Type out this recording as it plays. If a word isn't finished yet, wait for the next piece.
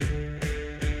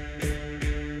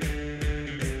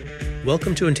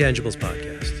Welcome to Intangibles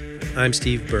Podcast. I'm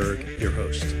Steve Berg, your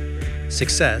host.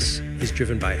 Success is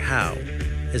driven by how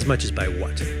as much as by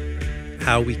what.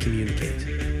 How we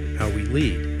communicate, how we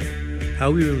lead, how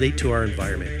we relate to our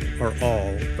environment are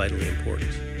all vitally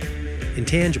important.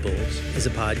 Intangibles is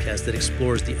a podcast that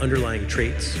explores the underlying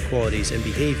traits, qualities, and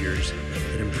behaviors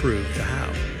that improve the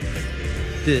how.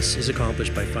 This is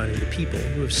accomplished by finding the people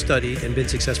who have studied and been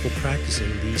successful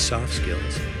practicing these soft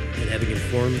skills and having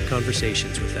informed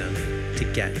conversations with them to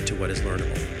get to what is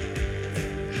learnable.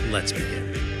 Let's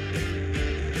begin.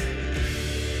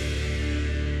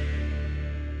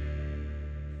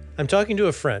 I'm talking to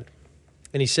a friend,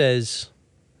 and he says,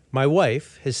 "My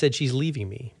wife has said she's leaving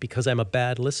me because I'm a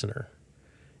bad listener."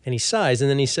 And he sighs, and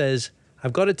then he says,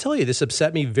 "I've got to tell you, this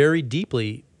upset me very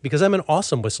deeply because I'm an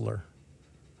awesome whistler."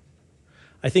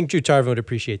 I think Drew Tarvin would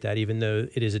appreciate that, even though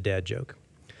it is a dad joke.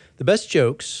 The best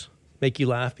jokes make you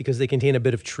laugh because they contain a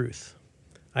bit of truth.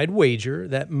 I'd wager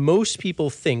that most people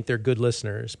think they're good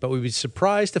listeners, but we'd be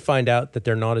surprised to find out that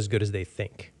they're not as good as they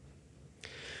think.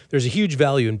 There's a huge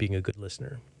value in being a good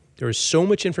listener. There is so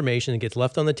much information that gets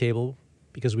left on the table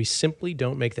because we simply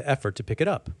don't make the effort to pick it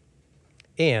up.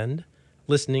 And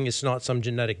listening is not some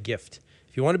genetic gift.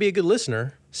 If you want to be a good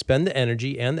listener, spend the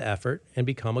energy and the effort and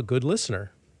become a good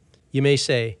listener. You may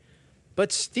say,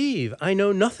 "But Steve, I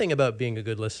know nothing about being a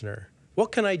good listener.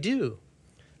 What can I do?"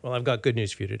 Well, I've got good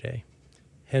news for you today.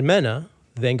 Jimena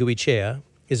Vengoechea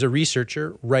is a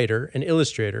researcher, writer, and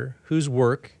illustrator whose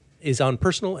work is on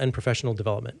personal and professional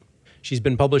development. She's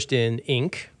been published in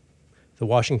Inc., The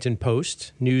Washington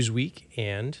Post, Newsweek,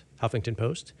 and Huffington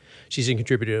Post. She's a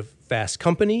contributor of Fast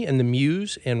Company and The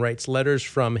Muse and writes letters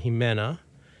from Jimena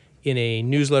in a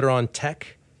newsletter on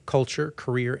tech, culture,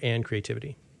 career, and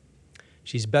creativity.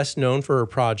 She's best known for her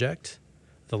project,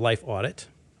 The Life Audit.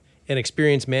 An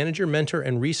experienced manager, mentor,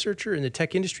 and researcher in the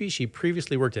tech industry, she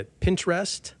previously worked at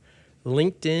Pinterest,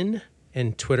 LinkedIn,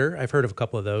 and Twitter. I've heard of a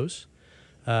couple of those.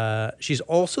 She's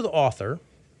also the author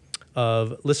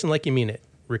of Listen Like You Mean It,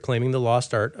 Reclaiming the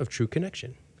Lost Art of True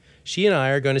Connection. She and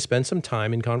I are going to spend some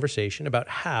time in conversation about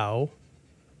how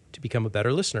to become a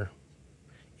better listener.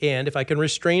 And if I can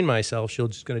restrain myself, she's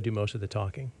just going to do most of the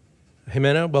talking.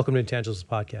 Jimena, welcome to Intangibles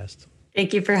Podcast.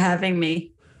 Thank you for having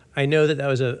me. I know that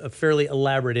was a fairly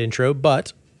elaborate intro,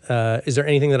 but is there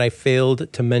anything that I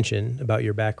failed to mention about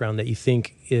your background that you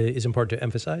think is important to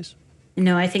emphasize?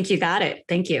 No, I think you got it.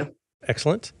 Thank you.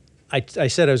 Excellent. I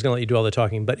said I was going to let you do all the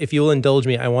talking, but if you'll indulge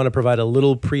me, I want to provide a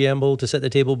little preamble to set the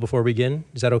table before we begin.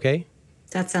 Is that okay?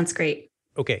 That sounds great.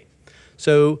 Okay.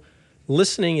 So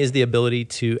listening is the ability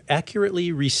to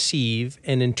accurately receive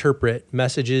and interpret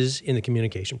messages in the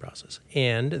communication process.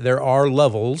 And there are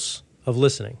levels of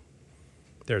listening.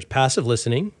 There's passive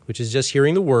listening, which is just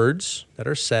hearing the words that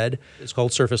are said. It's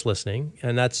called surface listening,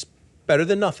 and that's better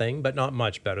than nothing, but not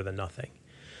much better than nothing.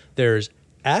 There's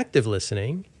active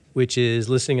listening, which is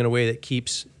listening in a way that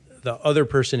keeps the other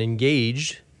person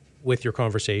engaged with your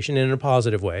conversation in a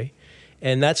positive way.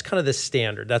 And that's kind of the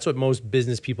standard. That's what most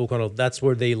business people that's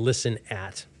where they listen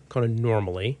at kind of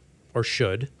normally or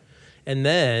should. And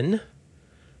then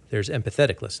there's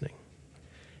empathetic listening.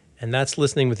 And that's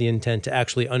listening with the intent to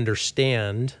actually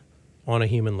understand on a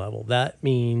human level. That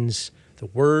means the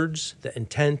words, the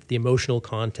intent, the emotional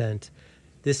content.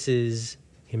 This is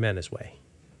Jimena's way.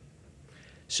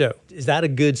 So is that a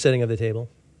good setting of the table?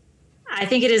 I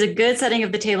think it is a good setting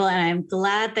of the table. And I'm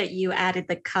glad that you added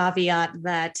the caveat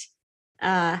that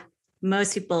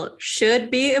most people should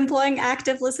be employing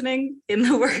active listening in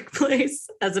the workplace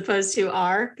as opposed to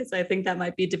are, because I think that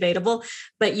might be debatable.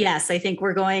 But yes, I think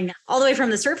we're going all the way from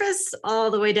the surface,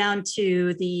 all the way down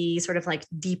to the sort of like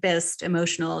deepest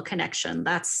emotional connection.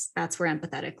 That's where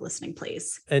empathetic listening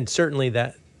plays. And certainly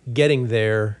that getting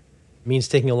there means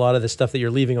taking a lot of the stuff that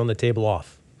you're leaving on the table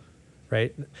off,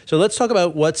 right? So let's talk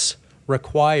about what's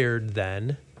required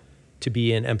then to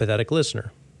be an empathetic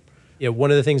listener.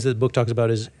 One of the things that the book talks about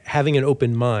is having an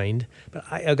open mind. But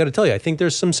I've got to tell you, I think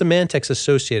there's some semantics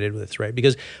associated with this, right?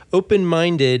 Because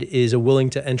open-minded is a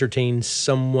willing to entertain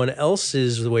someone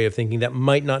else's way of thinking that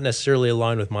might not necessarily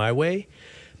align with my way.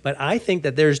 But I think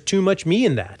that there's too much me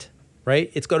in that,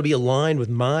 right? It's got to be aligned with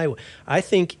my way. I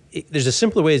think there's a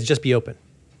simpler way is just be open.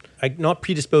 I'm not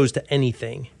predisposed to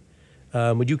anything.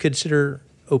 Would you consider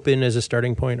open as a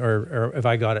starting point, or if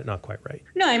I got it not quite right?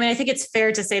 No, I mean, I think it's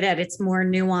fair to say that it's more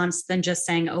nuanced than just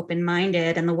saying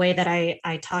open-minded. And the way that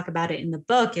I talk about it in the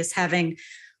book is having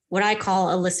what I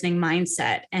call a listening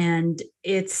mindset. And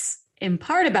it's in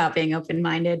part about being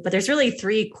open-minded, but there's really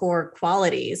three core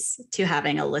qualities to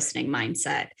having a listening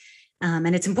mindset.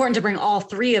 And it's important to bring all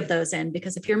three of those in,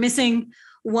 because if you're missing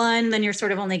one, then you're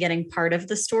sort of only getting part of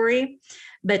the story.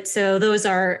 But so those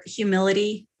are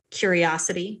humility,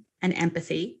 curiosity, and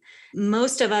empathy.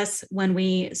 Most of us, when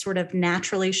we sort of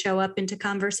naturally show up into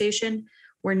conversation,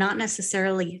 we're not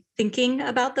necessarily thinking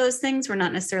about those things. We're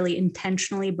not necessarily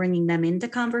intentionally bringing them into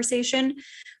conversation,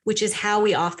 which is how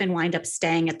we often wind up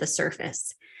staying at the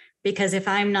surface. Because if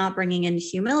I'm not bringing in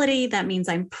humility, that means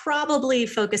I'm probably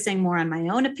focusing more on my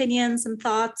own opinions and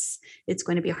thoughts. It's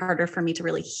going to be harder for me to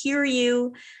really hear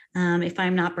you. If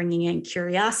I'm not bringing in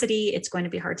curiosity, it's going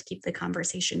to be hard to keep the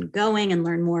conversation going and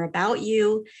learn more about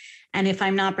you. And if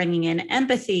I'm not bringing in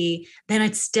empathy, then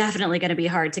it's definitely going to be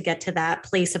hard to get to that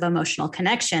place of emotional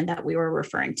connection that we were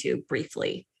referring to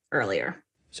briefly earlier.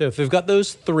 So if we've got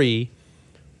those three,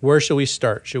 where shall we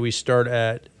start? Should we start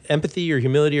at empathy or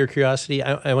humility or curiosity?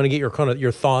 I want to get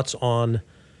your thoughts on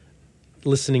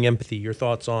listening empathy, your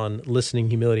thoughts on listening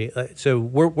humility. So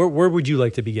where would you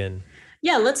like to begin?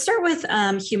 Yeah, let's start with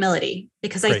humility,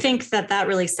 because I think that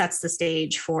really sets the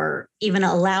stage for even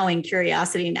allowing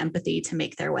curiosity and empathy to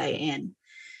make their way in.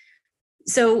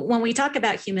 So when we talk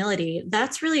about humility,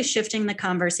 that's really shifting the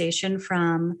conversation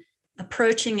from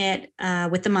approaching it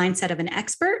with the mindset of an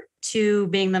expert to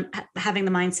having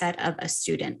the mindset of a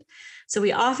student. So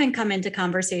we often come into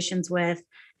conversations with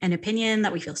an opinion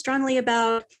that we feel strongly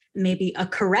about, maybe a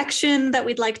correction that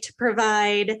we'd like to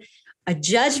provide, a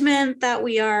judgment that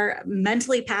we are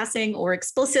mentally passing or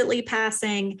explicitly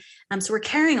passing. So we're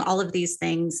carrying all of these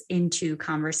things into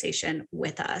conversation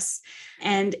with us.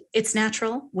 And it's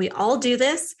natural. We all do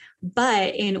this.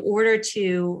 But in order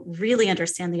to really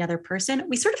understand the other person,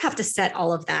 we sort of have to set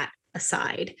all of that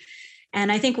aside.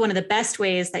 And I think one of the best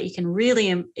ways that you can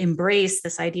really embrace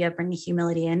this idea of bringing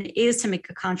humility in is to make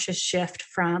a conscious shift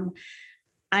from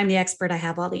I'm the expert, I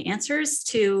have all the answers,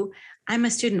 to I'm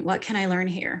a student, what can I learn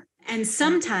here? And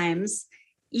sometimes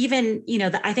even,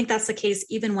 I think that's the case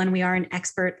even when we are an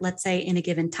expert, let's say in a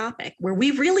given topic where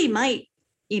we really might,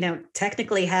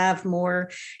 technically have more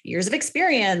years of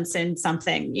experience in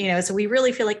something, so we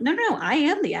really feel like, no, I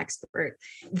am the expert.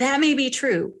 That may be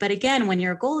true. But again, when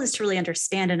your goal is to really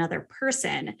understand another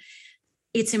person,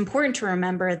 it's important to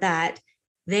remember that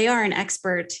they are an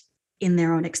expert in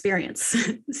their own experience.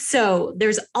 So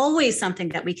there's always something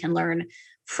that we can learn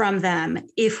from them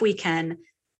if we can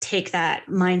take that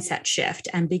mindset shift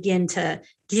and begin to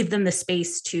give them the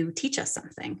space to teach us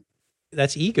something.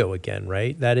 That's ego again,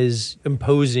 right? That is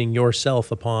imposing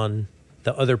yourself upon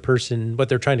the other person, what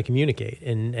they're trying to communicate.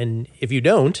 And if you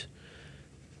don't,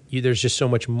 there's just so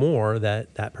much more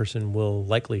that person will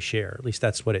likely share. At least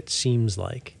that's what it seems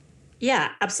like.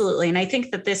 Yeah, absolutely. And I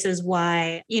think that this is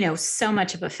why, so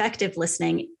much of effective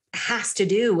listening has to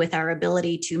do with our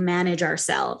ability to manage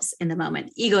ourselves in the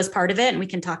moment. Ego is part of it, and we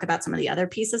can talk about some of the other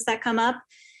pieces that come up,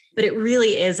 but it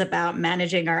really is about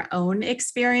managing our own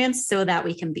experience so that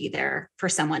we can be there for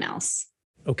someone else.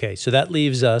 Okay, so that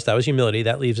was humility.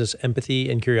 That leaves us empathy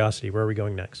and curiosity. Where are we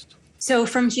going next? So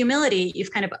from humility,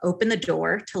 you've kind of opened the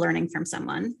door to learning from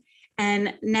someone.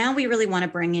 And now we really want to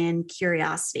bring in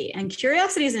curiosity. And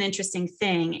curiosity is an interesting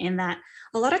thing in that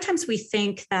a lot of times we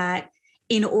think that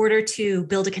in order to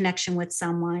build a connection with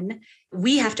someone,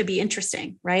 we have to be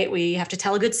interesting, right? We have to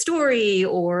tell a good story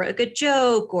or a good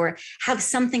joke or have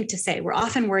something to say. We're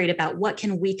often worried about what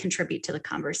can we contribute to the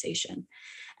conversation.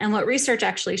 And what research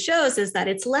actually shows is that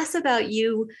it's less about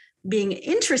you being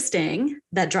interesting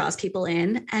that draws people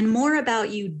in and more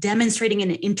about you demonstrating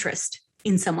an interest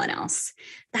in someone else.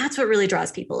 That's what really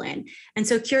draws people in. And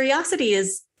so curiosity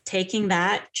is taking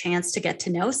that chance to get to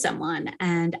know someone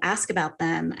and ask about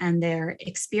them and their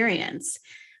experience,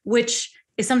 which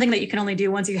is something that you can only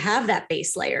do once you have that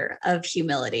base layer of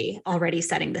humility already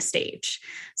setting the stage.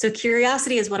 So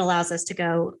curiosity is what allows us to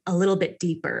go a little bit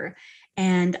deeper.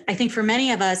 And I think for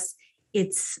many of us,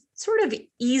 it's sort of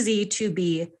easy to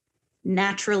be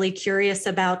naturally curious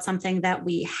about something that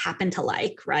we happen to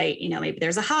like, right? Maybe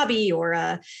there's a hobby or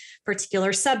a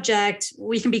particular subject.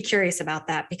 We can be curious about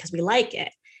that because we like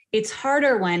it. It's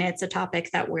harder when it's a topic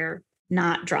that we're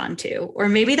not drawn to, or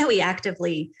maybe that we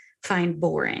actively find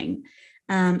boring.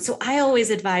 So I always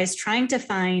advise trying to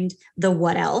find the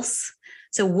what else.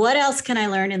 So what else can I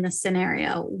learn in this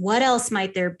scenario? What else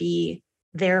might there be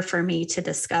there for me to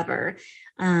discover?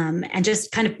 And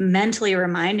just kind of mentally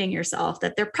reminding yourself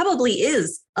that there probably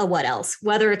is a what else,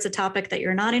 whether it's a topic that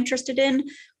you're not interested in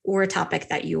or a topic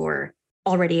that you're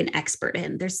already an expert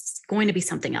in. There's going to be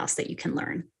something else that you can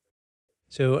learn.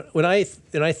 So when I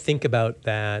think about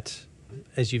that,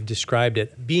 as you've described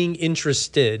it, being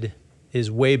interested is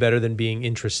way better than being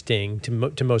interesting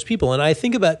to most people. And I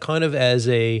think about kind of as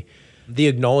the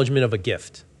acknowledgement of a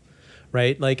gift,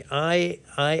 right? Like I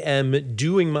am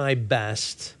doing my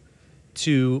best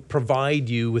to provide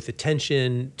you with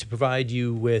attention, to provide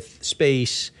you with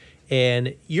space,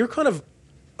 and you're kind of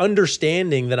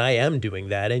understanding that I am doing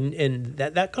that, and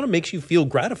that kind of makes you feel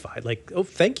gratified. Like, oh,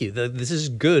 thank you. This is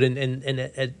good,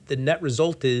 and the net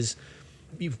result is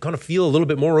you kind of feel a little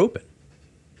bit more open.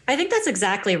 I think that's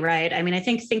exactly right. I mean, I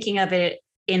think thinking of it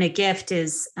in a gift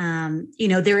is,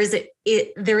 there is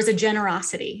a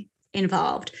generosity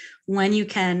involved when you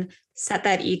can set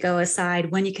that ego aside,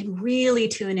 when you can really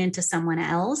tune into someone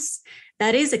else.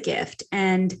 That is a gift,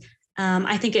 and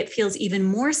I think it feels even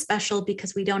more special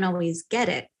because we don't always get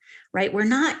it, right? We're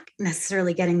not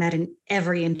necessarily getting that in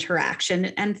every interaction,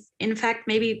 and in fact,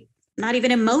 maybe not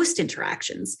even in most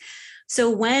interactions. So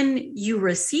when you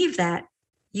receive that,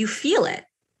 you feel it,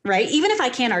 right? Even if I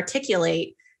can't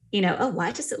articulate, oh,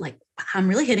 why does it like, I'm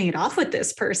really hitting it off with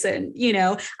this person,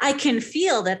 I can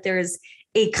feel that there's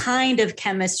a kind of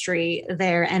chemistry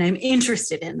there and I'm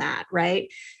interested in that,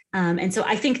 right? And so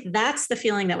I think that's the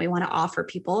feeling that we want to offer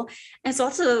people. And it's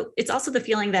also the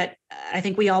feeling that I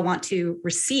think we all want to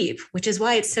receive, which is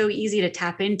why it's so easy to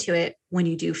tap into it when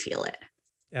you do feel it.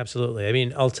 Absolutely. I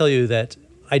mean, I'll tell you that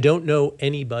I don't know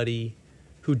anybody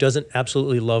who doesn't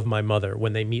absolutely love my mother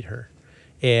when they meet her.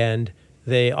 And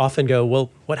they often go,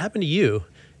 well, what happened to you?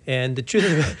 And the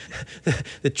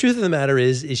truth of the matter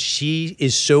is she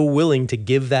is so willing to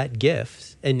give that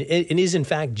gift and is in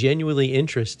fact genuinely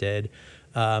interested.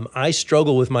 I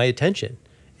struggle with my attention,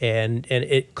 and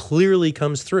it clearly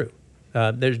comes through.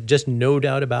 There's just no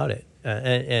doubt about it.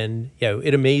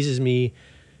 It amazes me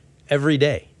every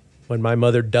day when my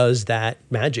mother does that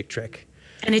magic trick.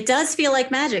 And it does feel like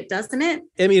magic, doesn't it?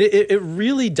 I mean, it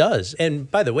really does. And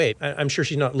by the way, I'm sure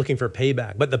she's not looking for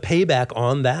payback, but the payback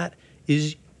on that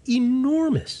is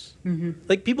enormous. Mm-hmm.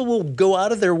 Like people will go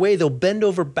out of their way, they'll bend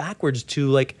over backwards to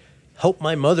like help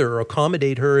my mother or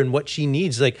accommodate her in what she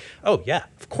needs. Like, oh yeah,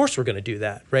 of course we're going to do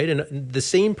that, right? And the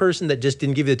same person that just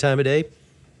didn't give you the time of day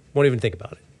won't even think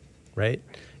about it, right?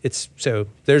 So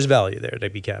there's value there to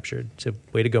be captured. So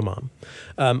way to go, Mom.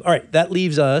 All right, that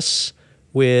leaves us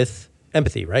with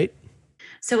empathy, right?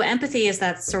 So empathy is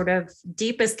that sort of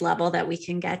deepest level that we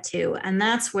can get to. And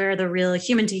that's where the real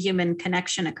human to human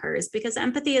connection occurs, because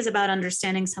empathy is about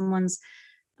understanding someone's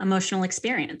emotional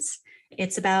experience.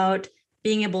 It's about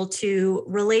being able to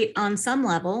relate on some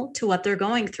level to what they're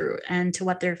going through and to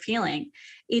what they're feeling.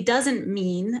 It doesn't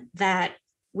mean that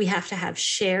we have to have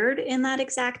shared in that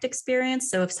exact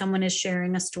experience. So if someone is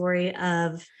sharing a story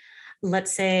of,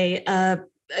 let's say, a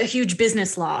huge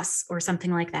business loss or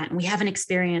something like that, and we haven't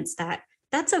experienced that,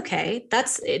 that's okay.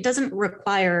 Empathy doesn't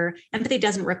require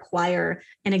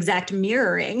an exact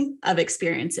mirroring of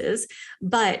experiences,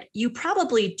 but you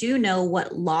probably do know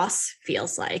what loss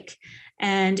feels like.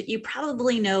 And you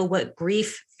probably know what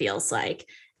grief feels like.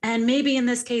 And maybe in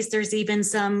this case, there's even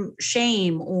some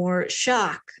shame or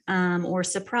shock or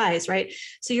surprise, right?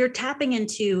 So you're tapping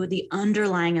into the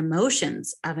underlying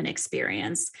emotions of an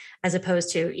experience as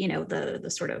opposed to,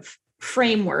 the sort of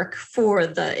framework for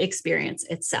the experience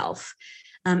itself.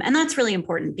 And that's really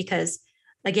important because,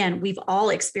 again, we've all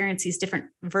experienced these different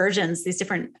versions, these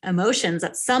different emotions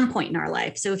at some point in our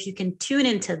life. So if you can tune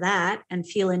into that and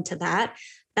feel into that,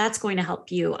 that's going to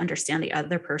help you understand the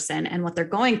other person and what they're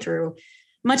going through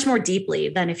much more deeply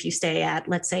than if you stay at,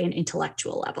 let's say, an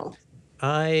intellectual level.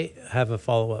 I have a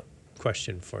follow-up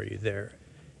question for you there.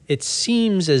 It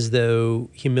seems as though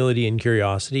humility and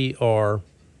curiosity are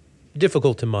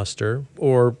difficult to muster,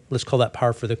 or let's call that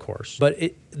par for the course. But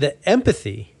the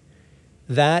empathy,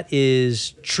 that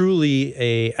is truly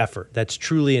a effort. That's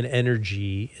truly an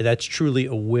energy. That's truly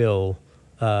a will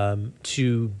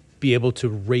to be able to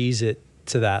raise it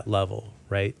to that level,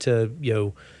 right?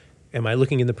 Am I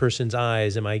looking in the person's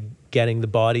eyes? Am I getting the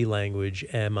body language?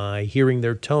 Am I hearing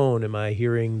their tone? Am I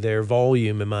hearing their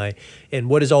volume? And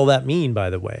what does all that mean, by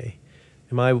the way?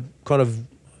 Am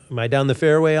I down the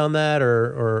fairway on that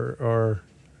or?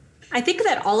 I think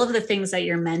that all of the things that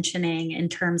you're mentioning in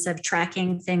terms of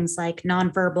tracking things like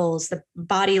nonverbals, the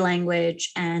body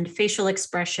language and facial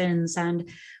expressions and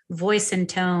voice and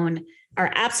tone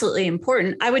are absolutely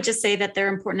important. I would just say that they're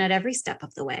important at every step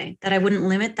of the way, that I wouldn't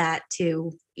limit that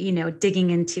to,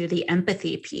 digging into the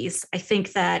empathy piece. I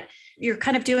think that you're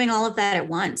kind of doing all of that at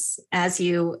once as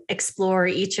you explore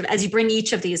as you bring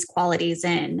each of these qualities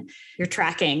in. You're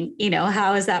tracking,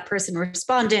 how is that person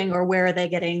responding, or where are they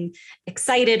getting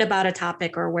excited about a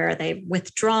topic, or where are they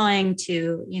withdrawing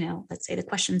to, let's say the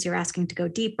questions you're asking to go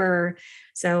deeper.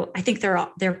 So I think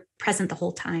they're present the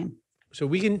whole time. So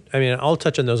I'll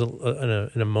touch on those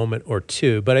in a moment or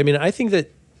two, but I mean, I think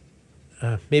that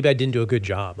maybe I didn't do a good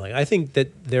job. Like, I think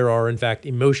that there are, in fact,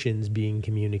 emotions being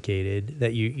communicated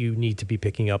that you need to be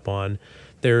picking up on.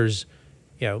 There's,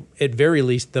 at very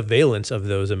least the valence of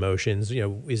those emotions.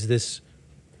 Is this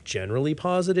generally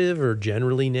positive or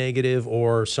generally negative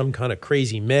or some kind of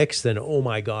crazy mix? Then, oh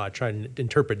my God, try and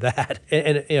interpret that.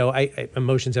 And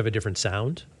emotions have a different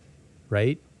sound,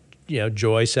 right?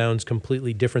 Joy sounds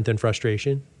completely different than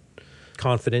frustration.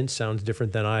 Confidence sounds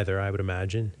different than either, I would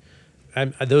imagine.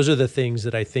 Those are the things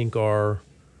that I think are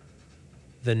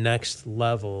the next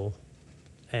level,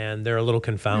 and they're a little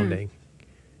confounding.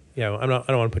 I don't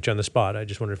want to put you on the spot. I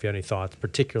just wonder if you have any thoughts,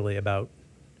 particularly about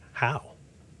how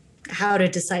to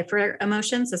decipher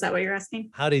emotions. Is that what you're asking?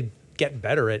 How to get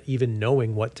better at even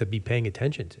knowing what to be paying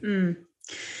attention to.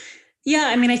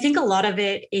 Yeah, I think a lot of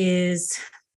it is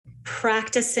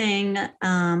practicing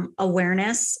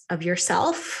awareness of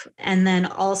yourself, and then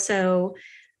also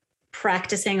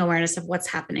practicing awareness of what's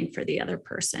happening for the other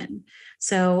person.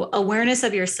 So awareness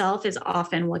of yourself is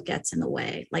often what gets in the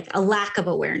way, like a lack of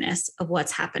awareness of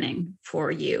what's happening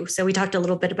for you. So we talked a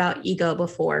little bit about ego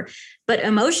before, but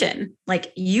emotion,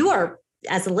 like you are,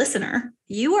 as a listener,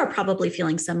 you are probably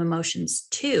feeling some emotions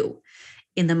too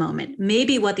in the moment.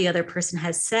 Maybe what the other person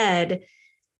has said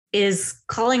is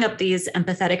calling up these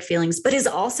empathetic feelings, but is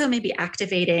also maybe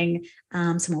activating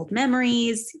some old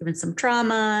memories, even some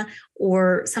trauma,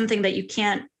 or something that you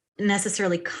can't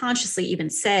necessarily consciously even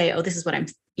say, oh, this is what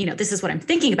I'm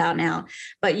thinking about now,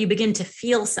 but you begin to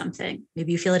feel something.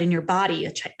 Maybe you feel it in your body,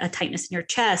 a tightness in your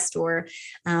chest, or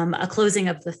a closing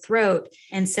of the throat.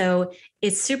 And so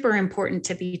it's super important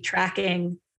to be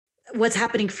tracking what's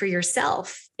happening for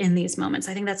yourself in these moments.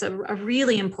 I think that's a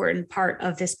really important part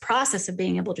of this process of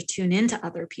being able to tune into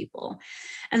other people.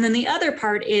 And then the other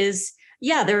part is,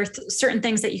 there are certain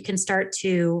things that you can start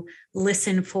to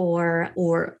listen for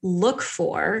or look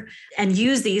for and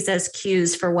use these as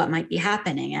cues for what might be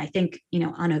happening. I think,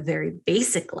 on a very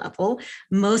basic level,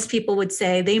 most people would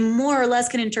say they more or less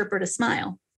can interpret a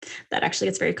smile. That actually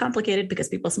gets very complicated because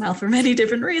people smile for many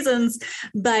different reasons.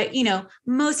 But,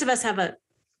 most of us have a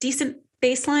decent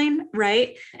baseline,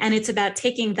 right? And it's about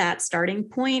taking that starting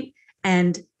point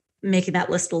and making that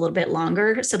list a little bit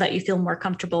longer so that you feel more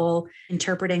comfortable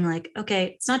interpreting, like,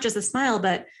 okay, it's not just a smile,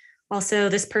 but also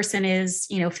this person is,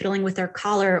 fiddling with their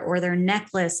collar or their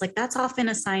necklace. Like that's often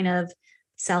a sign of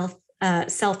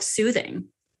self-soothing,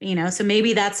 so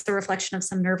maybe that's the reflection of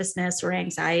some nervousness or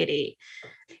anxiety,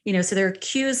 so there are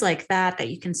cues like that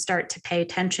you can start to pay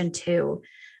attention to,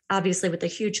 obviously with the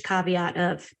huge caveat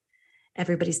of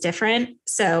everybody's different.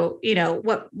 So,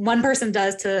 what one person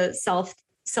does to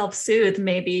self-soothe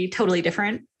may be totally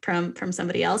different from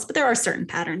somebody else, but there are certain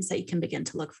patterns that you can begin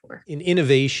to look for. In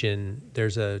innovation,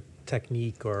 there's a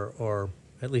technique or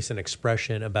at least an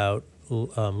expression about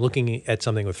looking at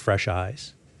something with fresh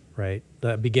eyes, right?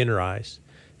 Beginner eyes.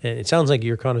 And it sounds like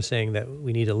you're kind of saying that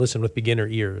we need to listen with beginner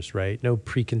ears, right? No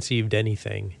preconceived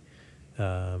anything.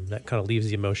 That kind of leaves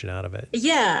the emotion out of it.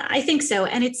 Yeah, I think so.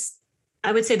 And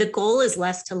I would say the goal is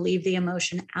less to leave the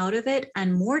emotion out of it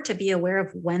and more to be aware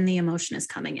of when the emotion is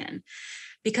coming in,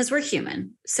 because we're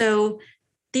human. So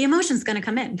the emotion's going to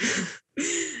come in.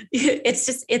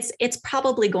 It's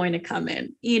probably going to come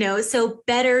in, so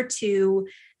better to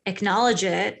acknowledge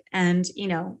it and,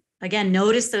 again,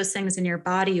 notice those things in your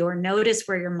body or notice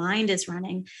where your mind is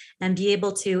running and be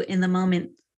able to, in the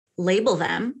moment, label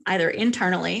them either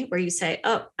internally where you say,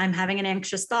 oh, I'm having an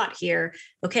anxious thought here.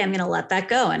 Okay, I'm going to let that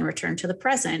go and return to the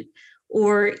present.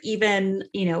 Or even,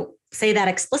 say that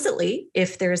explicitly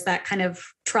if there's that kind of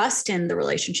trust in the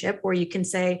relationship where you can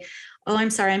say, oh, I'm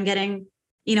sorry, I'm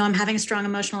having a strong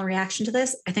emotional reaction to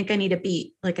this. I think I need a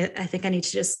beat. Like, I think I need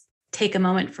to just take a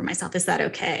moment for myself. Is that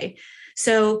okay?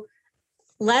 So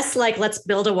less like, let's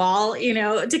build a wall,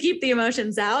 to keep the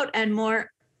emotions out, and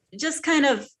more just kind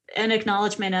of an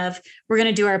acknowledgement of we're going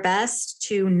to do our best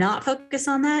to not focus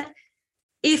on that.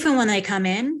 If and when they come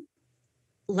in,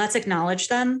 let's acknowledge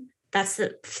them. That's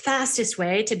the fastest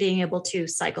way to being able to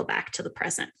cycle back to the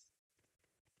present.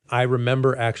 I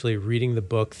remember actually reading the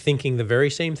book, thinking the very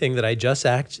same thing that I just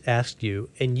asked you.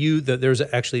 And there's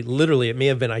actually literally, it may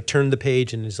have been, I turned the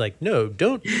page and it's like, no,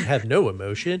 don't have no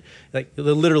emotion. Like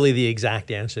literally the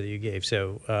exact answer that you gave.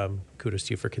 So kudos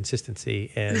to you for consistency,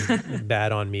 and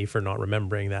bad on me for not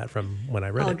remembering that from when I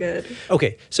read it. All good.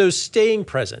 Okay, so staying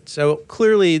present. So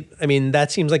clearly,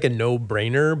 that seems like a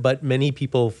no-brainer, but many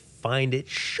people find it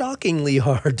shockingly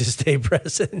hard to stay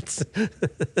present.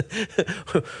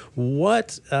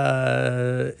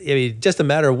 Just a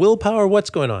matter of willpower? What's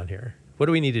going on here? What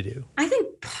do we need to do? I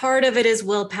think part of it is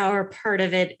willpower. Part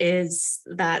of it is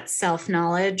that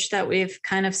self-knowledge that we've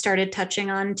kind of started touching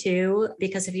on too,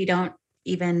 because if you don't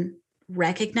even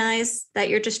recognize that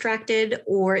you're distracted,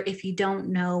 or if you don't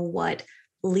know what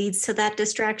leads to that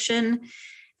distraction,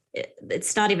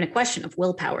 it's not even a question of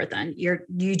willpower. Then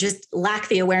you just lack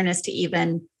the awareness to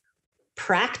even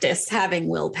practice having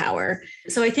willpower.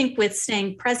 So I think with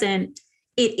staying present,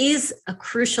 it is a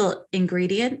crucial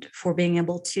ingredient for being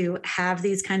able to have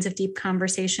these kinds of deep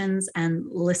conversations and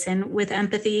listen with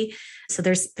empathy. So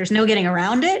there's no getting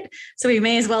around it. So we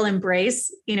may as well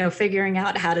embrace, figuring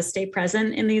out how to stay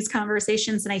present in these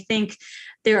conversations. And I think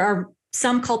there are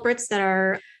some culprits that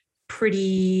are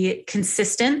pretty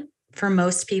consistent for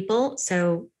most people.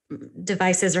 So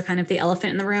devices are kind of the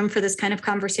elephant in the room for this kind of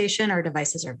conversation. Our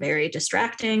devices are very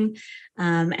distracting,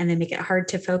 and they make it hard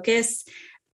to focus.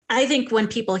 I think when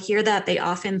people hear that, they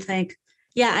often think,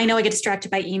 yeah, I know I get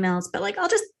distracted by emails, but I'll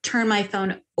just turn my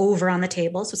phone over on the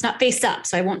table so it's not face up,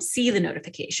 so I won't see the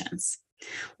notifications.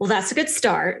 Well, that's a good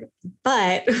start.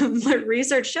 But what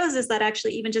research shows is that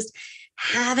actually even just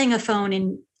having a phone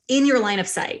in your line of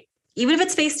sight, even if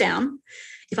it's face down,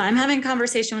 if I'm having a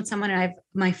conversation with someone and I have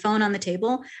my phone on the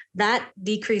table, that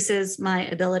decreases my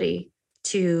ability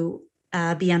to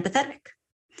be empathetic.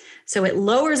 So it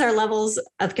lowers our levels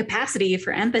of capacity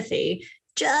for empathy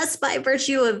just by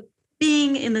virtue of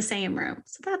being in the same room.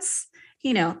 So that's,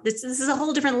 this is a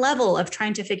whole different level of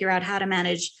trying to figure out how to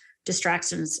manage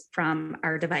distractions from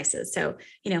our devices. So,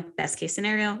 best case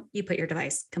scenario, you put your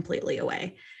device completely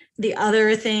away. The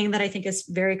other thing that I think is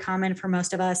very common for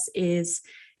most of us is,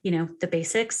 the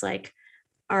basics, like,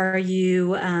 are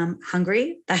you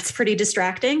hungry? That's pretty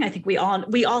distracting. I think we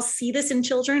all see this in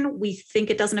children. We think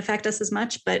it doesn't affect us as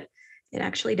much, but it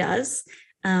actually does.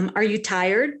 Are you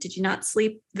tired? Did you not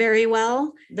sleep very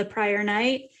well the prior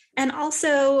night? And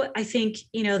also, I think,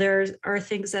 there are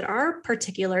things that are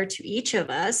particular to each of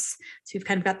us. So we've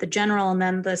kind of got the general and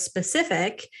then the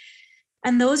specific.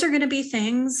 And those are going to be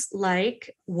things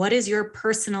like, what is your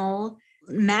personal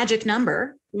magic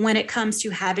number when it comes to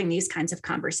having these kinds of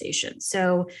conversations?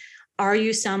 So are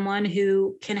you someone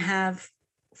who can have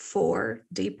 4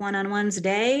 deep one-on-ones a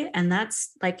day and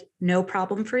that's no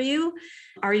problem for you?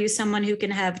 Are you someone who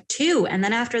can have 2 and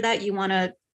then after that you want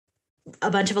a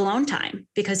bunch of alone time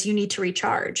because you need to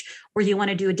recharge, or you want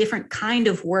to do a different kind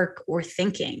of work or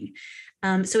thinking?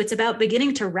 So it's about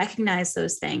beginning to recognize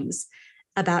those things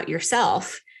about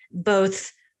yourself,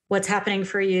 both what's happening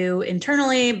for you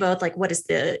internally, both what is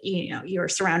the, your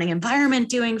surrounding environment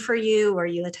doing for you? Are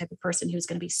you the type of person who's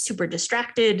going to be super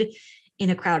distracted in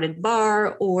a crowded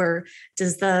bar, or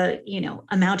does the,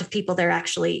 amount of people there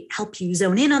actually help you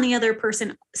zone in on the other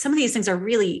person? Some of these things are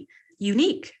really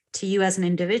unique to you as an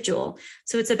individual.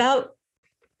 So it's about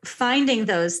finding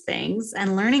those things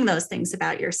and learning those things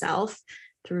about yourself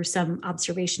through some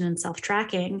observation and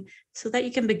self-tracking so that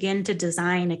you can begin to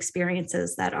design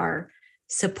experiences that are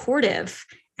supportive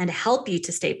and help you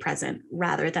to stay present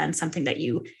rather than something that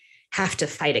you have to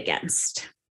fight against.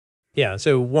 Yeah.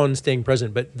 So one, staying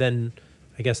present, but then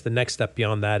I guess the next step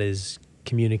beyond that is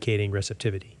communicating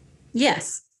receptivity.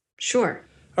 Yes, sure.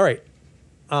 All right.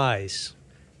 Eyes.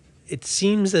 It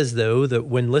seems as though that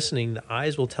when listening, the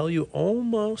eyes will tell you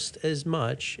almost as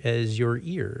much as your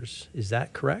ears. Is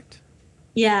that correct?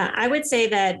 Yeah, I would say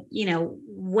that,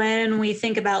 when we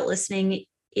think about listening,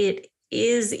 it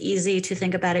is easy to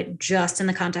think about it just in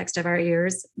the context of our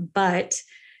ears, but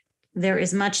there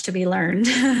is much to be learned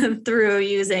through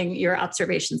using your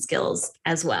observation skills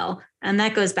as well. And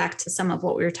that goes back to some of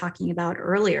what we were talking about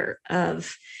earlier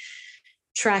of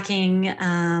tracking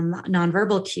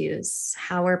nonverbal cues.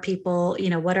 How are people,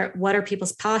 what are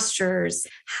people's postures?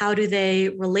 How do they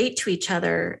relate to each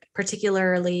other,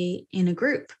 particularly in a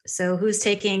group? So who's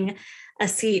taking a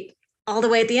seat all the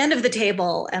way at the end of the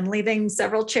table and leaving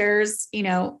several chairs,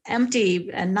 empty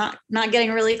and not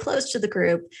getting really close to the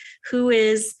group? Who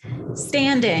is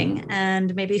standing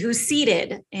and maybe who's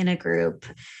seated in a group?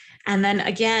 And then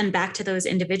again, back to those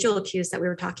individual cues that we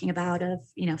were talking about of,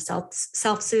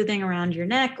 self-soothing around your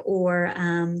neck, or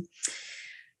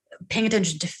paying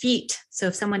attention to feet. So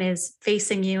if someone is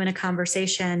facing you in a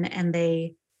conversation and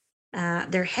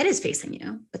their head is facing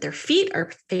you, but their feet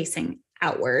are facing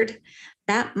outward,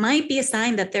 that might be a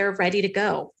sign that they're ready to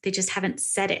go. They just haven't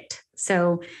said it.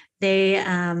 So they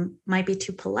might be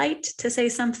too polite to say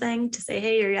something, to say,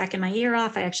 hey, you're yakking my ear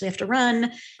off, I actually have to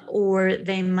run. Or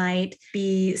they might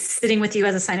be sitting with you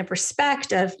as a sign of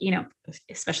respect of,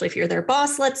 especially if you're their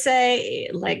boss, let's say,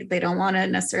 they don't want to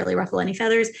necessarily ruffle any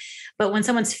feathers. But when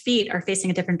someone's feet are facing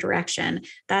a different direction,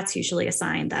 that's usually a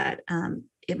sign that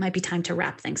it might be time to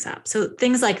wrap things up. So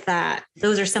things like that,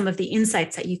 those are some of the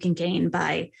insights that you can gain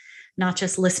by not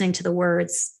just listening to the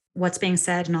words, what's being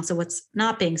said and also what's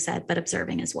not being said, but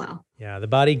observing as well. Yeah, the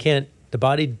body can't The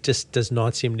body just does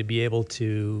not seem to be able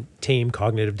to tame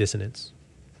cognitive dissonance,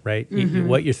 right?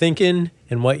 What you're thinking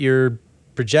and what you're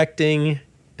projecting,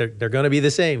 they're going to be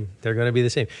the same. They're going to be the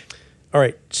same. All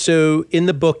right. So in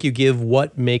the book, you give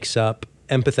what makes up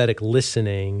empathetic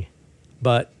listening.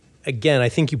 But again, I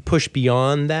think you push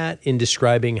beyond that in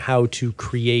describing how to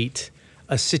create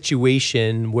a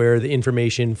situation where the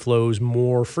information flows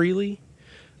more freely.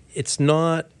 It's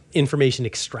not information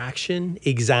extraction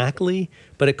exactly,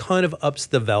 but it kind of ups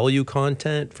the value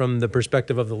content from the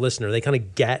perspective of the listener. They kind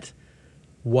of get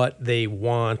what they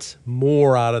want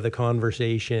more out of the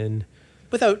conversation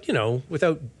without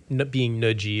being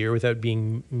nudgy or without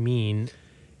being mean.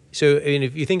 So, I mean,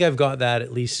 if you think I've got that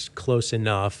at least close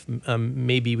enough,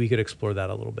 maybe we could explore that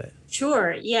a little bit.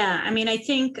 Sure. Yeah. I mean, I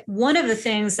think one of the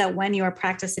things that when you are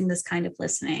practicing this kind of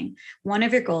listening, one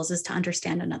of your goals is to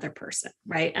understand another person,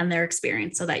 right? And their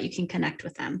experience so that you can connect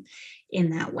with them in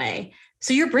that way.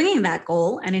 So you're bringing that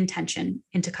goal and intention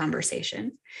into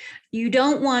conversation. You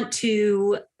don't want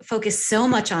to focus so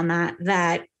much on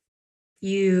that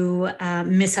you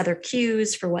miss other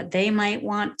cues for what they might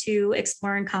want to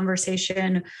explore in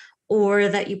conversation, or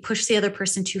that you push the other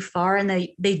person too far and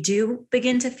they do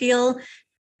begin to feel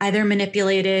either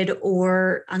manipulated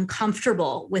or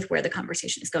uncomfortable with where the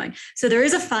conversation is going. So there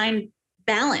is a fine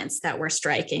balance that we're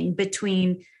striking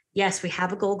between, yes, we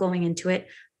have a goal going into it,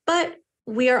 but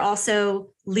we are also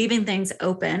leaving things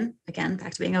open, again,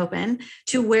 back to being open,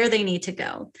 to where they need to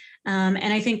go. And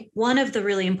I think one of the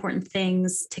really important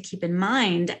things to keep in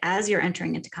mind as you're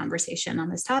entering into conversation on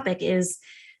this topic is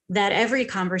that every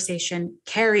conversation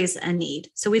carries a need.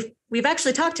 So we've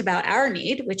actually talked about our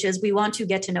need, which is we want to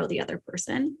get to know the other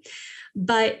person.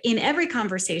 But in every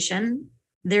conversation,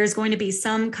 there's going to be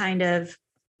some kind of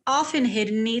often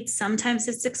hidden need. Sometimes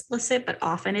it's explicit, but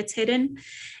often it's hidden.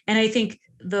 And I think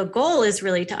the goal is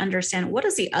really to understand, what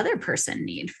does the other person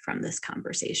need from this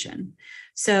conversation?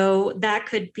 So that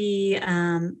could be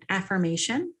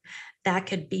affirmation. That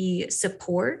could be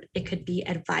support. It could be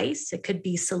advice. It could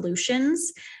be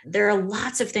solutions. There are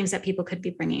lots of things that people could be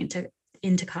bringing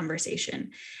into conversation.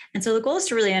 And so the goal is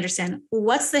to really understand,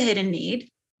 what's the hidden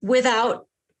need without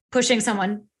pushing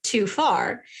someone too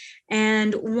far.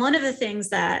 And one of the things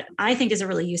that I think is a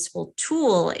really useful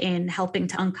tool in helping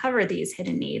to uncover these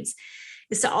hidden needs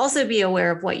is to also be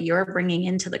aware of what you're bringing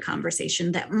into the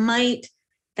conversation that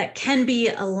can be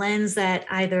a lens that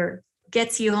either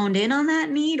gets you honed in on that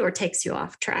need or takes you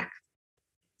off track.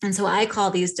 And so I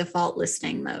call these default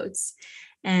listening modes.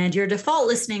 And your default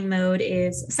listening mode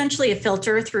is essentially a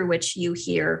filter through which you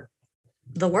hear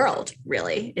the world,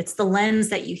 really. It's the lens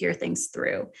that you hear things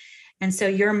through. And so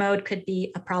your mode could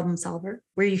be a problem solver,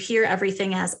 where you hear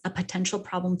everything as a potential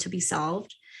problem to be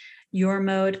solved. Your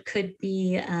mode could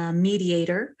be a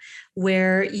mediator,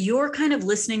 where you're kind of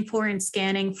listening for and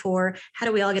scanning for, how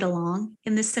do we all get along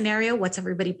in this scenario? What's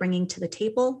everybody bringing to the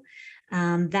table?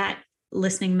 That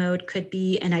listening mode could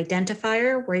be an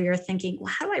identifier, where you're thinking,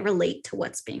 well, how do I relate to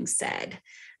what's being said?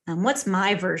 What's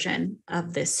my version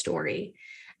of this story?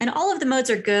 And all of the modes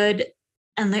are good,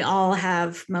 and they all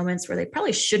have moments where they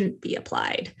probably shouldn't be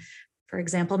applied. For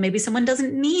example, maybe someone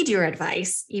doesn't need your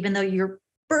advice, even though you're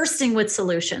bursting with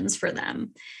solutions for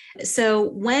them. So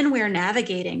when we're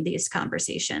navigating these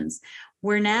conversations,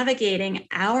 we're navigating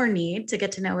our need to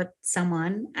get to know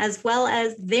someone, as well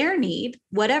as their need,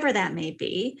 whatever that may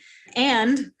be,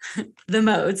 and the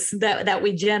modes that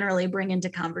we generally bring into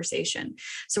conversation.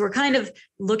 So we're kind of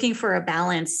looking for a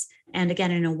balance and,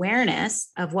 again, an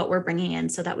awareness of what we're bringing in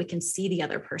so that we can see the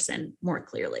other person more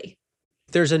clearly.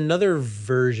 There's another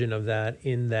version of that,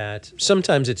 in that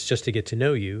sometimes it's just to get to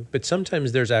know you, but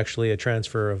sometimes there's actually a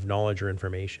transfer of knowledge or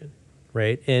information,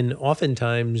 right? And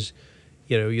oftentimes,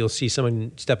 you'll see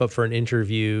someone step up for an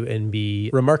interview and be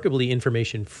remarkably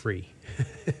information free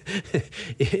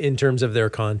in terms of their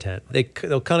content.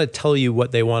 They'll kind of tell you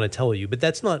what they want to tell you, but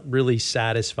that's not really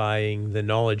satisfying the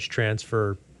knowledge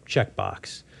transfer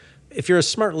checkbox. If you're a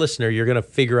smart listener, you're going to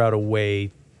figure out a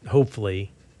way,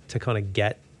 hopefully, to kind of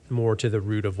get more to the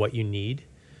root of what you need.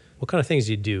 What kind of things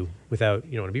do you do without,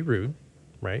 you don't want to be rude,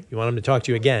 right? You want them to talk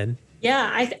to you again.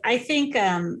 Yeah, I think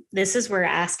this is where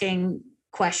asking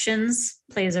questions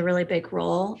plays a really big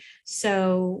role.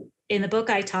 So in the book,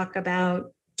 I talk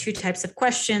about two types of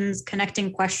questions: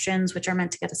 connecting questions, which are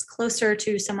meant to get us closer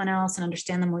to someone else and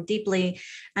understand them more deeply,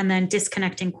 and then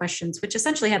disconnecting questions, which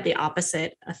essentially have the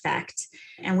opposite effect.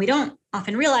 And we don't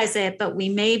often realize it, but we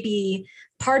may be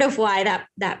part of why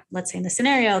that, let's say in the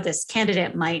scenario, this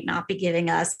candidate might not be giving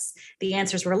us the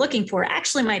answers we're looking for,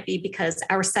 actually might be because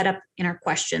our setup in our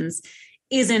questions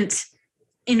isn't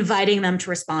inviting them to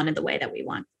respond in the way that we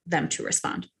want them to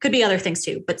respond. Could be other things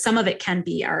too, but some of it can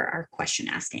be our question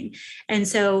asking. And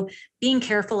so being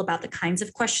careful about the kinds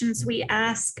of questions we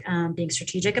ask, being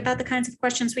strategic about the kinds of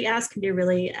questions we ask can be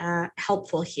really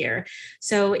helpful here.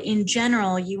 So in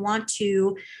general, you want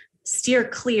to steer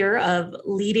clear of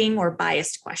leading or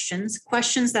biased questions,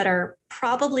 questions that are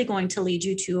probably going to lead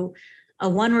you to a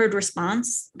one-word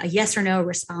response, a yes or no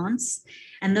response.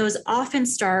 And those often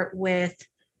start with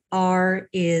are,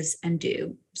 is, and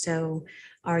do. So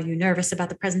are you nervous about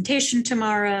the presentation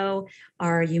tomorrow?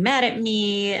 Are you mad at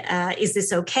me? Is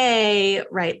this okay?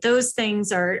 Right. Those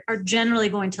things are generally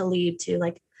going to lead to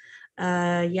like,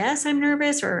 yes, I'm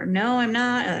nervous, or no, I'm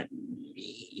not.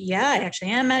 Yeah, I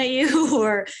actually am mad at you,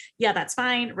 or yeah, that's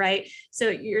fine. Right. So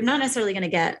you're not necessarily going to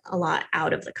get a lot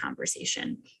out of the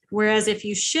conversation. Whereas if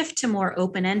you shift to more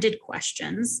open-ended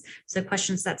questions, so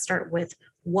questions that start with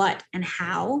what and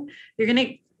how, you're going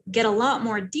to get a lot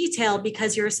more detail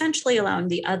because you're essentially allowing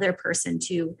the other person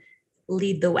to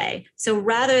lead the way. So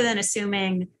rather than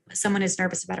assuming someone is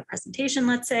nervous about a presentation,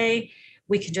 let's say,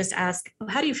 we can just ask, oh,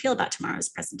 how do you feel about tomorrow's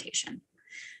presentation?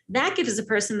 That gives a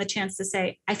person the chance to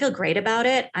say, I feel great about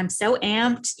it. I'm so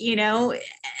amped,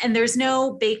 and there's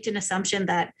no baked in assumption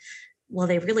that, well,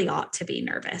 they really ought to be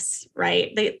nervous,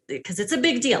 right? Because it's a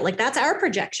big deal. Like that's our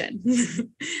projection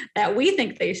that we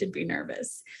think they should be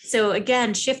nervous. So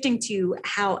again, shifting to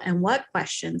how and what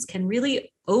questions can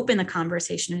really open the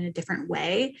conversation in a different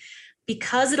way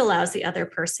because it allows the other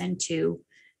person to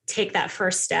take that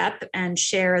first step and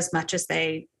share as much as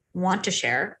they want to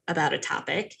share about a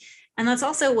topic. And that's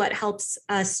also what helps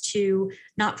us to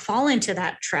not fall into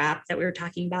that trap that we were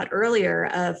talking about earlier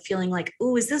of feeling like,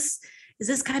 oh, is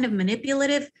this kind of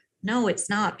manipulative? No, it's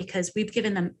not, because we've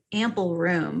given them ample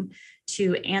room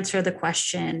to answer the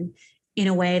question in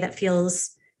a way that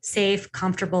feels safe,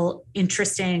 comfortable,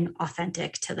 interesting,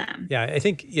 authentic to them. Yeah, I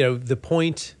think, the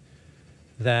point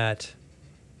that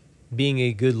being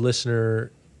a good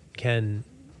listener can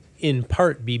in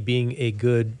part be being a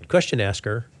good question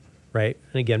asker, right?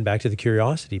 And again, back to the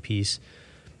curiosity piece,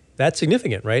 that's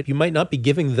significant, right? You might not be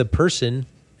giving the person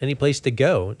any place to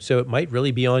go. So it might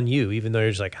really be on you, even though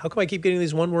you're just like, how come I keep getting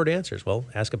these one-word answers? Well,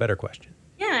 ask a better question.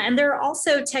 Yeah, and there are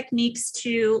also techniques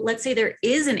to, let's say there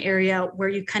is an area where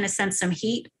you kind of sense some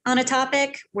heat on a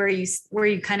topic, where you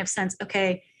kind of sense,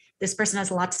 okay, this person has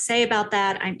a lot to say about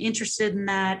that. I'm interested in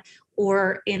that.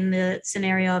 Or in the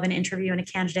scenario of an interview and a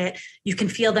candidate, you can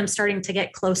feel them starting to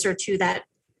get closer to that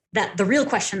the real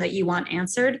question that you want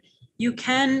answered. You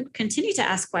can continue to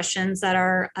ask questions that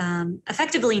are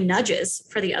effectively nudges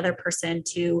for the other person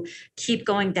to keep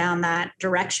going down that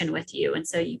direction with you. And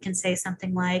so you can say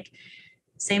something like,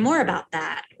 say more about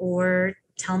that, or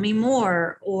tell me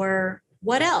more, or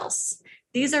what else?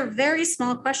 These are very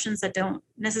small questions that don't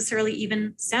necessarily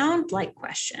even sound like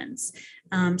questions.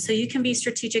 So you can be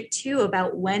strategic too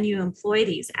about when you employ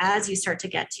these as you start to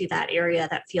get to that area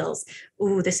that feels,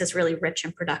 ooh, this is really rich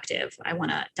and productive. I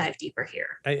want to dive deeper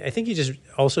here. I think you just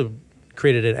also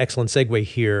created an excellent segue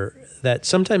here that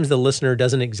sometimes the listener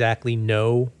doesn't exactly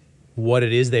know what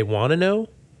it is they want to know.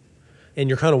 And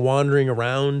you're kind of wandering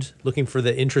around looking for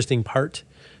the interesting part.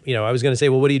 I was going to say,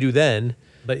 well, what do you do then?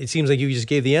 But it seems like you just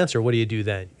gave the answer. What do you do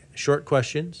then? Short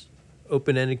questions,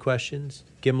 open-ended questions,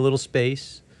 give them a little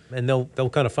space, and they'll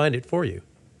kind of find it for you.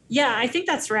 Yeah, I think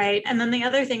that's right. And then the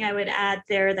other thing I would add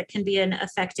there that can be an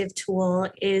effective tool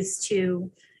is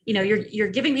to, you're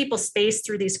giving people space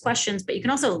through these questions, but you can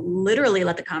also literally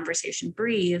let the conversation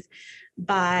breathe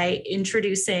by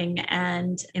introducing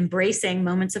and embracing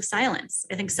moments of silence.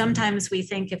 I think sometimes we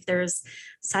think if there's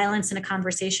silence in a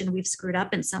conversation, we've screwed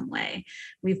up in some way.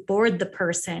 We've bored the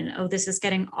person. Oh, this is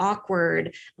getting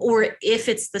awkward. Or if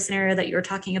it's the scenario that you're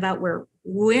talking about where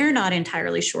we're not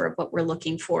entirely sure of what we're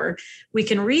looking for, we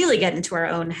can really get into our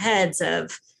own heads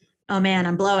of, oh man,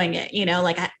 I'm blowing it.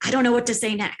 I don't know what to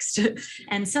say next.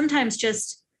 And sometimes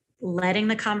just letting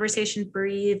the conversation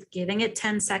breathe, giving it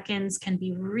 10 seconds can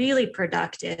be really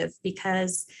productive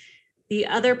because the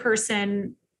other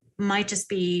person might just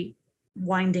be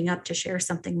winding up to share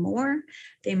something more.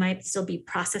 They might still be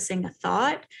processing a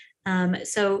thought.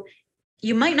 So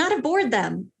you might not have bored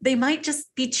them. They might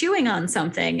just be chewing on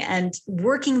something and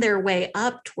working their way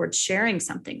up towards sharing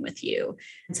something with you.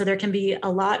 And so there can be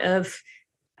a lot of,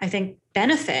 I think,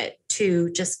 benefit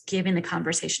to just giving the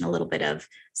conversation a little bit of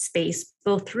space,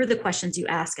 both through the questions you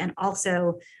ask and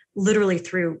also literally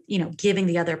through, giving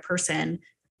the other person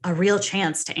a real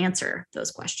chance to answer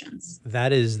those questions.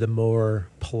 That is the more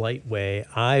polite way.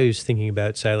 I was thinking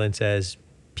about silence as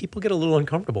people get a little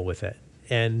uncomfortable with it.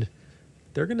 And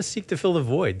they're going to seek to fill the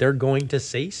void. They're going to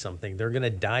say something. They're going to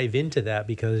dive into that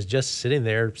because just sitting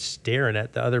there staring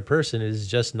at the other person is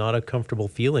just not a comfortable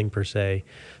feeling per se.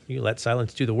 You let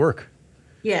silence do the work.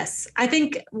 Yes, I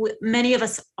think many of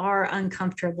us are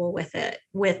uncomfortable with it,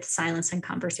 with silence and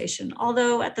conversation.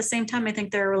 Although at the same time, I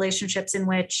think there are relationships in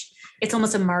which it's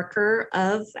almost a marker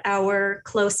of our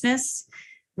closeness,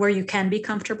 where you can be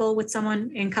comfortable with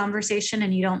someone in conversation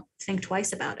and you don't think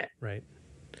twice about it. Right.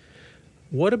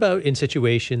 What about in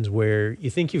situations where you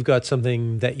think you've got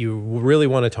something that you really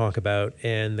want to talk about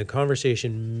and the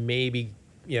conversation maybe,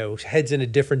 heads in a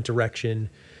different direction?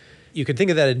 You can think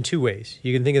of that in two ways.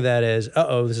 You can think of that as,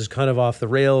 this is kind of off the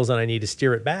rails and I need to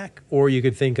steer it back. Or you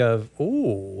could think of,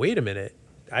 wait a minute.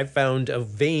 I found a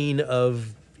vein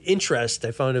of interest.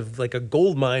 I found like a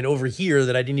gold mine over here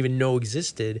that I didn't even know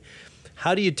existed.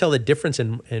 How do you tell the difference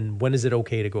and when is it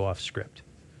okay to go off script?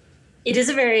 It is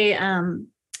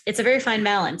it's a very fine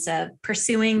balance of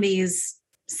pursuing these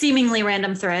seemingly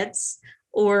random threads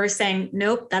or saying,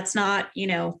 nope, that's not,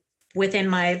 within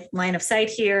my line of sight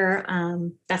here.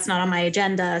 That's not on my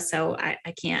agenda. So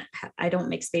I don't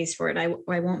make space for it.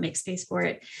 I won't make space for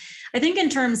it. I think in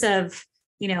terms of,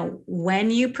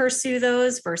 when you pursue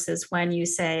those versus when you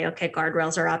say, okay,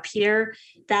 guardrails are up here,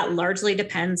 that largely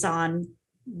depends on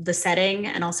the setting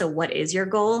and also what is your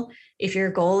goal. If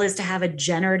your goal is to have a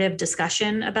generative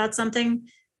discussion about something,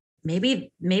 maybe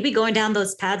going down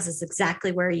those paths is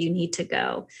exactly where you need to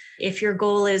go. If your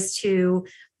goal is to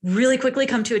really quickly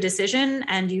come to a decision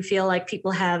and you feel like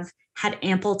people have had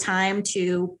ample time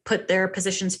to put their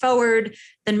positions forward,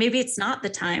 then maybe it's not the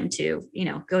time to,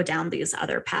 go down these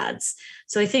other paths.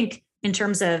 So I think in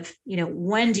terms of,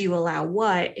 when do you allow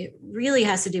what, it really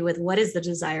has to do with what is the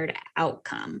desired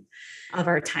outcome of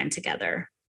our time together.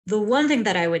 The one thing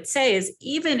that I would say is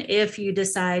even if you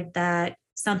decide that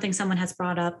something someone has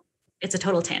brought up, it's a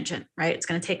total tangent, right? It's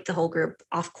going to take the whole group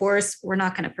off course. We're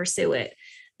not going to pursue it.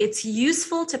 It's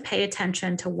useful to pay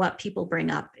attention to what people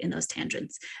bring up in those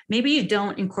tangents. Maybe you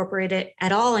don't incorporate it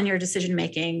at all in your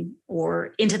decision-making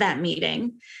or into that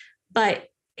meeting, but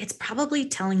it's probably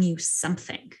telling you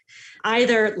something,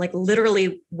 either like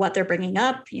literally what they're bringing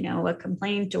up, a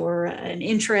complaint or an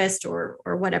interest or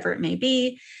whatever it may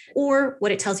be, or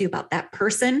what it tells you about that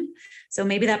person. So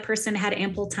maybe that person had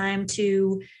ample time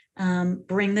to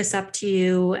bring this up to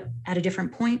you at a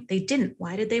different point. They didn't.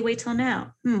 Why did they wait till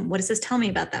now? What does this tell me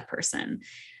about that person?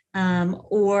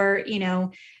 Or,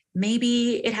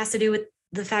 maybe it has to do with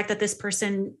the fact that this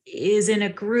person is in a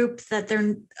group that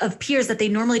they're of peers that they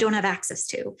normally don't have access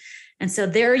to. And so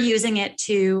they're using it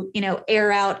to,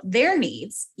 air out their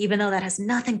needs, even though that has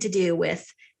nothing to do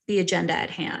with the agenda at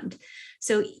hand.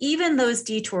 So even those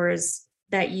detours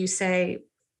that you say,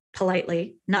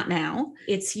 politely, not now,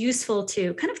 it's useful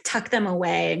to kind of tuck them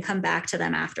away and come back to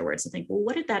them afterwards and think, well,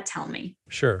 what did that tell me?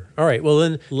 Sure. All right. Well,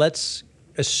 then let's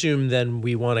assume then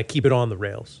we want to keep it on the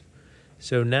rails.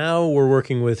 So now we're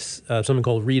working with something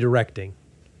called redirecting.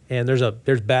 And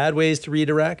there's bad ways to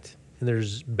redirect and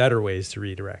there's better ways to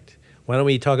redirect. Why don't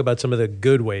we talk about some of the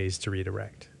good ways to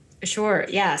redirect? Sure.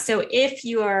 Yeah. So if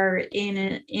you are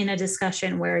in a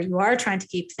discussion where you are trying to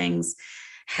keep things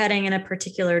heading in a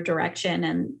particular direction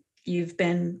and you've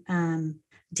been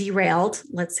derailed,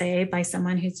 let's say, by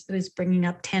someone who's bringing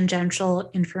up tangential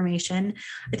information,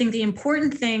 I think the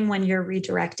important thing when you're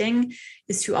redirecting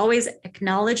is to always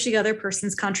acknowledge the other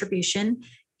person's contribution,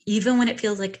 even when it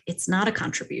feels like it's not a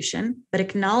contribution, but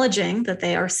acknowledging that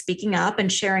they are speaking up and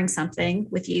sharing something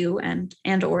with you and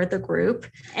or the group,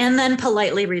 and then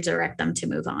politely redirect them to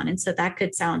move on. And so that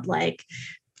could sound like,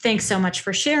 thanks so much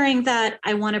for sharing that.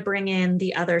 I want to bring in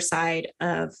the other side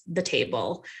of the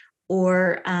table.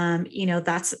 Or,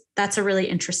 that's a really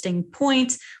interesting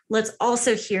point. Let's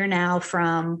also hear now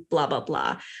from blah, blah,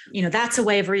 blah. That's a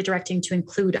way of redirecting to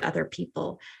include other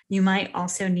people. You might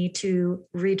also need to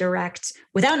redirect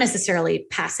without necessarily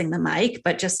passing the mic,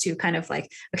 but just to kind of like,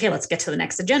 okay, let's get to the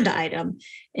next agenda item,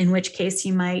 in which case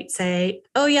you might say,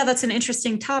 oh yeah, that's an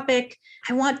interesting topic.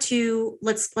 I want to,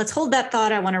 let's hold that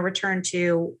thought. I want to return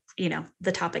to,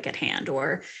 the topic at hand,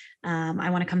 or I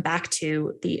want to come back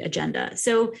to the agenda.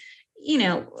 So,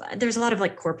 there's a lot of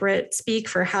like corporate speak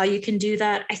for how you can do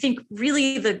that. I think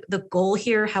really the goal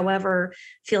here, however,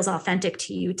 feels authentic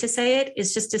to you to say it,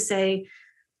 is just to say,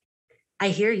 I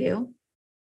hear you.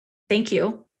 Thank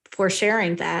you for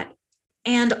sharing that.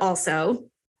 And also,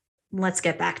 let's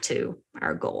get back to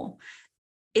our goal.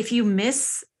 If you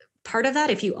miss part of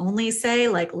that, if you only say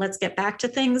like, let's get back to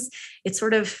things, it's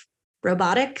sort of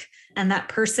robotic, and that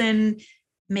person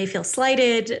may feel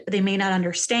slighted. They may not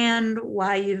understand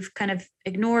why you've kind of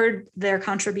ignored their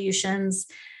contributions.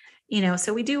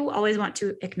 So we do always want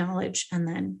to acknowledge and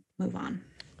then move on.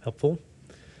 Helpful.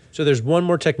 So there's one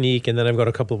more technique, and then I've got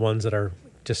a couple of ones that are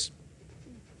just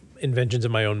inventions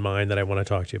of my own mind that I want to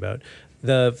talk to you about.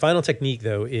 The final technique,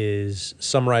 though, is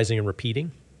summarizing and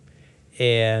repeating.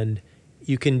 And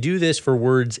you can do this for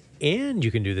words and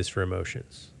you can do this for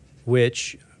emotions,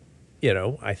 which,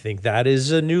 I think that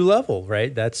is a new level,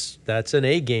 right? That's an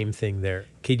A game thing there.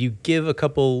 Could you give a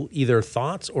couple either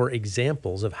thoughts or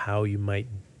examples of how you might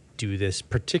do this,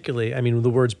 particularly? I mean, the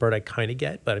words part I kind of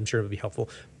get, but I'm sure it would be helpful,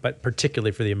 but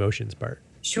particularly for the emotions part.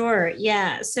 Sure.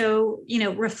 Yeah. So,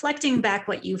 reflecting back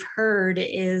what you've heard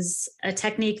is a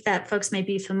technique that folks may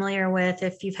be familiar with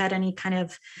if you've had any kind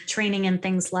of training in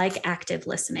things like active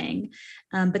listening.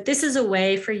 But this is a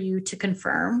way for you to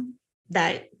confirm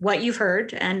that what you've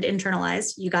heard and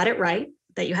internalized, you got it right,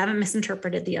 that you haven't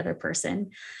misinterpreted the other person.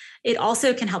 It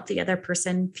also can help the other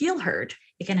person feel heard.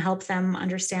 It can help them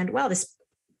understand, wow,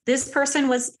 this person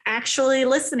was actually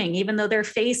listening, even though their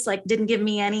face didn't give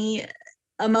me any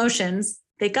emotions.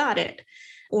 They got it,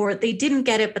 or they didn't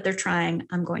get it, but they're trying.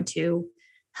 I'm going to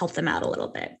help them out a little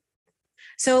bit.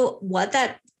 So what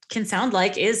that can sound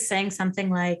like is saying something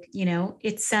like,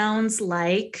 it sounds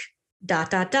like ... Now,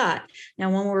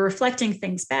 when we're reflecting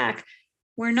things back,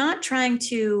 we're not trying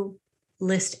to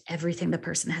list everything the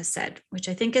person has said, which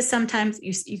I think is sometimes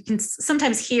you can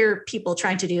sometimes hear people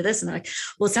trying to do this. And they're like,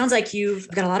 well, it sounds like you've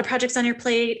got a lot of projects on your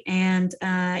plate and,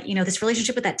 this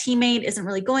relationship with that teammate isn't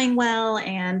really going well.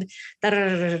 And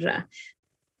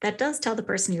that does tell the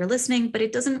person you're listening, but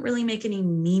it doesn't really make any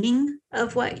meaning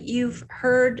of what you've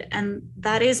heard. And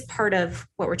that is part of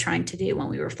what we're trying to do when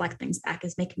we reflect things back,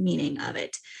 is make meaning of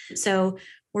it. So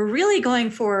we're really going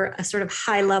for a sort of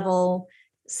high level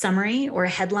summary or a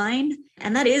headline.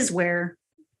 And that is where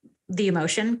the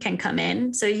emotion can come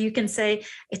in. So you can say,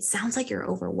 it sounds like you're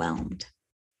overwhelmed.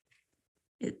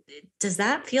 Does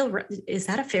that feel, is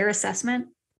that a fair assessment?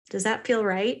 Does that feel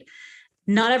right?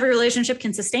 Not every relationship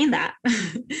can sustain that.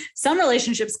 Some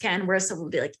relationships can, where someone will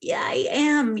be like, yeah, I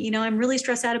am, I'm really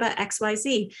stressed out about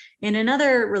XYZ. In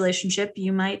another relationship,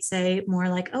 you might say more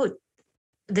like, oh,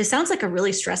 this sounds like a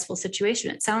really stressful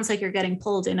situation. It sounds like you're getting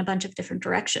pulled in a bunch of different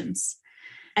directions,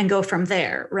 and go from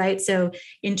there, right? So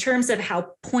in terms of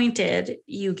how pointed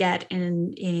you get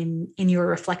in your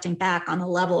reflecting back on the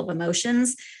level of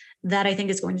emotions, that I think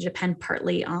is going to depend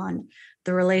partly on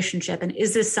the relationship. And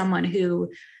is this someone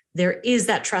who there is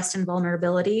that trust and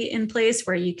vulnerability in place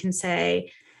where you can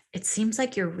say, it seems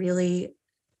like you're really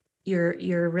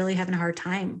having a hard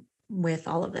time with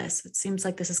all of this. It seems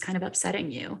like this is kind of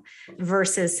upsetting you,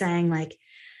 versus saying like,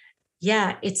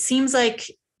 yeah, it seems like,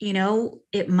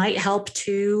 it might help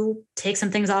to take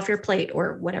some things off your plate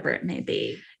or whatever it may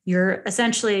be. You're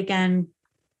essentially, again,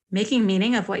 making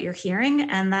meaning of what you're hearing.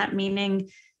 And that meaning,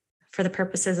 for the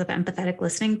purposes of empathetic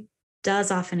listening,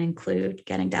 does often include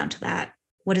getting down to that.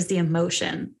 What is the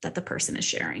emotion that the person is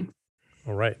sharing?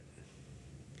 All right.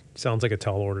 Sounds like a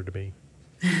tall order to me.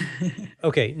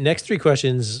 Okay, next three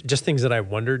questions, just things that I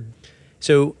wondered.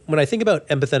 So when I think about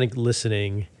empathetic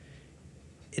listening,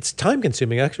 it's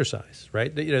time-consuming exercise,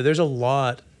 right? There's a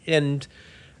lot. And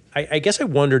I guess I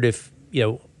wondered if,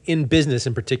 in business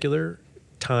in particular,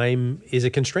 time is a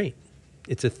constraint.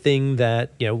 It's a thing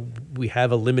that, we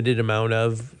have a limited amount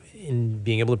of in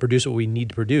being able to produce what we need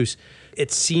to produce.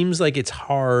 It seems like it's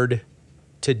hard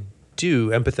to do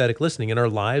empathetic listening in our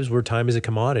lives where time is a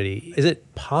commodity. Is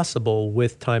it possible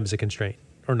with time as a constraint,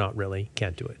 or not really?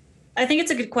 Can't do it? I think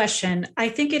it's a good question. I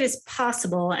think it is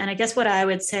possible. And I guess what I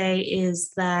would say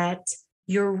is that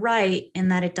you're right in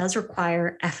that it does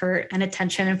require effort and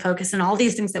attention and focus and all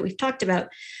these things that we've talked about.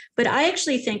 But I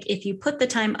actually think if you put the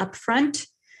time up front,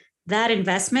 that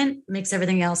investment makes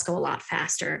everything else go a lot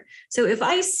faster. So if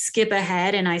I skip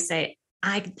ahead and I say,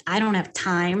 I don't have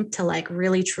time to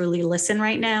really truly listen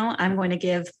right now, I'm going to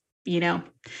give,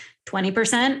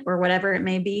 20% or whatever it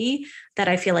may be that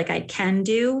I feel like I can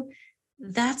do,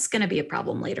 that's going to be a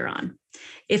problem later on.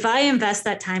 If I invest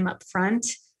that time up front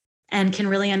and can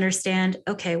really understand,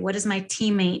 okay, what does my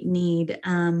teammate need?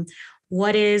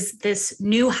 What is this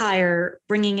new hire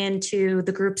bringing into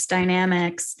the group's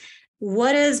dynamics?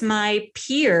 What is my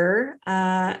peer?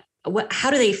 How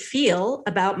do they feel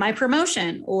about my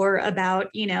promotion or about,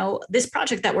 this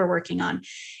project that we're working on?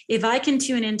 If I can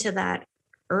tune into that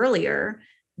earlier,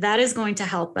 that is going to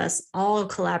help us all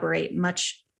collaborate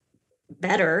much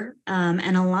better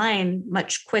and align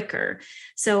much quicker.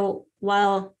 So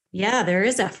while, there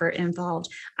is effort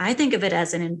involved, I think of it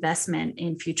as an investment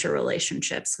in future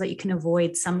relationships so that you can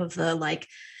avoid some of the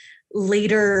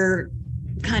later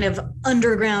kind of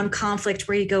underground conflict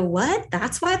where you go, what?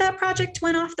 That's why that project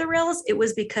went off the rails? It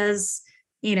was because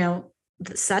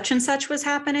such and such was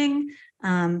happening,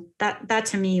 that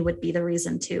to me would be the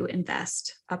reason to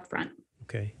invest upfront.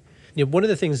 Okay. One of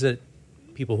the things that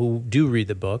people who do read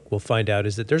the book will find out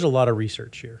is that there's a lot of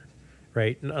research here,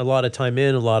 right? A lot of time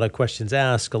in, a lot of questions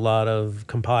asked, a lot of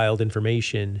compiled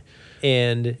information,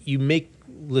 and you make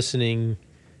listening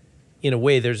in a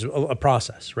way, there's a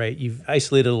process, right? You've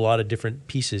isolated a lot of different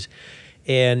pieces.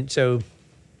 And so,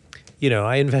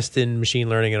 I invest in machine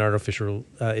learning and artificial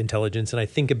intelligence, and I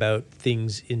think about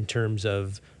things in terms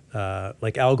of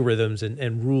like algorithms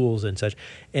and rules and such.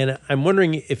 And I'm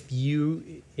wondering if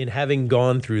you, in having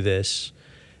gone through this,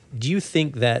 do you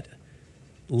think that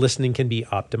listening can be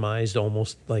optimized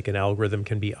almost like an algorithm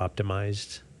can be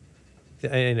optimized?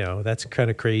 I know that's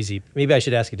kind of crazy. Maybe I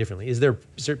should ask it differently. Is there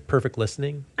perfect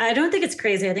listening? I don't think it's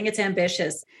crazy. I think it's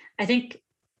ambitious. I think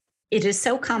it is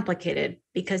so complicated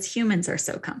because humans are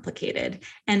so complicated,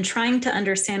 and trying to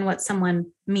understand what someone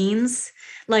means.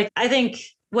 Like, I think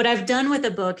what I've done with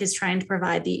the book is trying to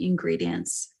provide the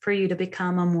ingredients for you to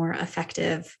become a more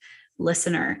effective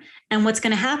listener. And what's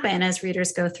going to happen as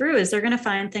readers go through is they're going to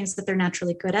find things that they're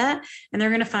naturally good at, and they're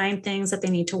going to find things that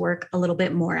they need to work a little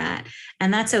bit more at.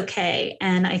 And that's okay.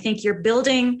 And I think you're both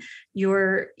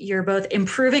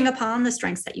improving upon the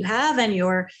strengths that you have, and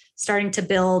you're starting to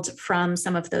build from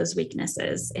some of those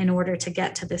weaknesses in order to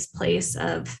get to this place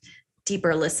of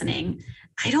deeper listening.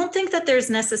 I don't think that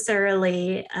there's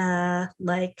necessarily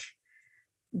like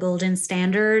golden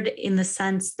standard, in the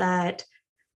sense that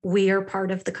we are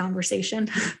part of the conversation.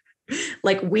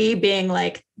 Like, we being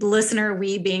like the listener,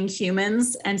 we being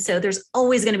humans. And so there's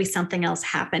always going to be something else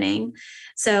happening.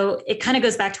 So it kind of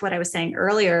goes back to what I was saying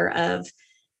earlier of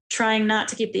trying not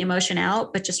to keep the emotion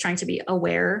out, but just trying to be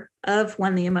aware of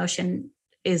when the emotion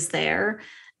is there.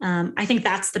 I think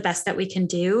that's the best that we can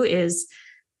do, is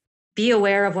be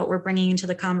aware of what we're bringing into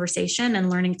the conversation and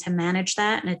learning to manage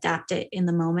that and adapt it in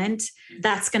the moment.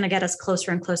 That's going to get us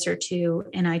closer and closer to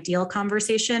an ideal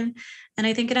conversation. And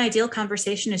I think an ideal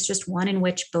conversation is just one in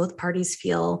which both parties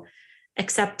feel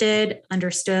accepted,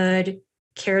 understood,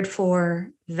 cared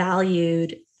for,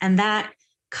 valued. And that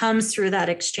comes through that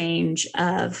exchange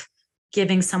of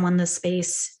giving someone the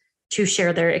space to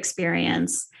share their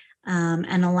experience,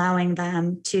 and allowing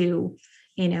them to,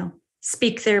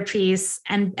 speak their piece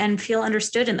and feel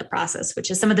understood in the process, which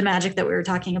is some of the magic that we were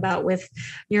talking about with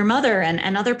your mother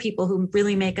and other people who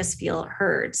really make us feel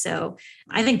heard. So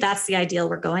I think that's the ideal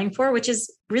we're going for, which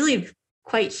is really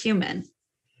quite human.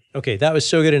 Okay, that was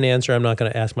so good an answer. I'm not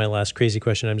going to ask my last crazy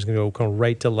question. I'm just going to go kind of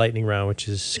right to lightning round, which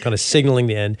is kind of signaling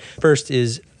the end. First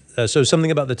is, so something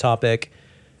about the topic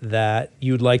that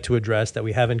you'd like to address that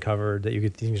we haven't covered, that you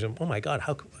could think, oh my God,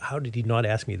 how did he not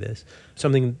ask me this?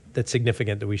 Something that's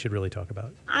significant that we should really talk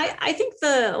about. I think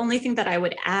the only thing that I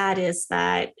would add is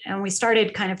that, and we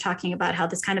started kind of talking about how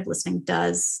this kind of listening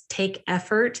does take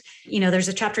effort. There's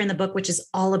a chapter in the book which is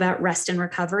all about rest and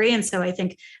recovery. And so I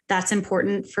think that's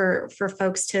important for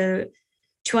folks to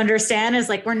understand, is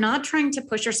like, we're not trying to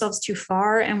push ourselves too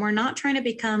far, and we're not trying to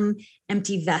become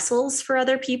empty vessels for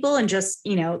other people and just,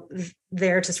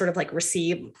 there to sort of like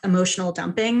receive emotional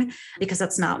dumping, because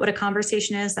that's not what a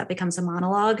conversation is. That becomes a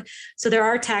monologue. So there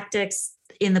are tactics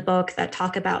in the book that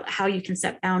talk about how you can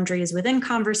set boundaries within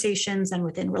conversations and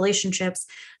within relationships,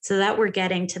 so that we're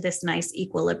getting to this nice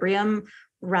equilibrium,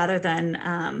 rather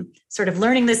than sort of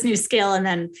learning this new skill and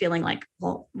then feeling like,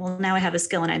 well, now I have a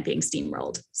skill and I'm being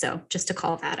steamrolled. So just to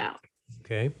call that out.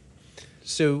 Okay.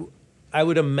 So I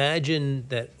would imagine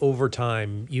that over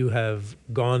time you have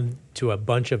gone to a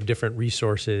bunch of different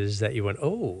resources that you went,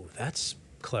 oh, that's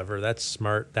clever, that's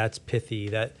smart, that's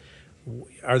pithy.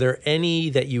 Are there any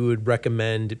that you would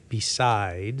recommend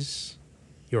besides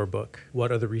your book?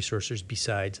 What other resources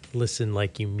besides Listen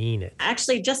Like You Mean It?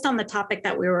 Actually, just on the topic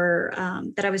that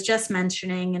that I was just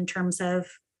mentioning, in terms of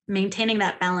maintaining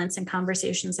that balance in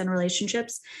conversations and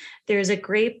relationships, there's a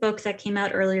great book that came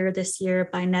out earlier this year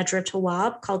by Nedra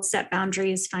Tawwab called Set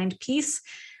Boundaries, Find Peace.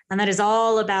 And that is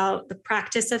all about the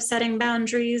practice of setting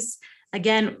boundaries.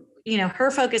 Again, her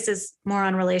focus is more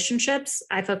on relationships.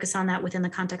 I focus on that within the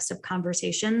context of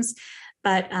conversations.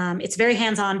 But it's very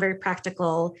hands-on, very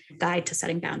practical guide to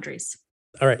setting boundaries.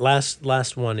 All right,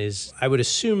 last one is, I would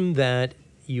assume that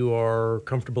you are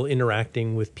comfortable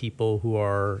interacting with people who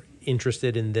are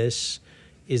interested in this.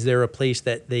 Is there a place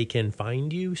that they can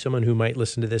find you? Someone who might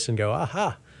listen to this and go,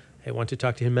 aha, I want to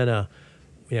talk to Jimena.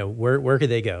 Where could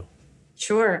they go?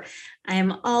 Sure. I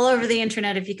am all over the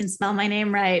internet, if you can spell my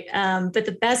name right. But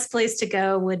the best place to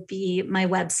go would be my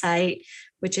website,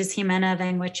 which is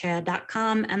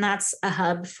jimenavengwechea.com. And that's a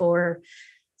hub for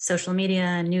social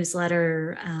media,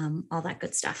 newsletter, all that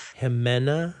good stuff.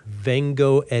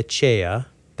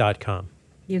 JimenaVengoechea.com.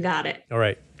 You got it. All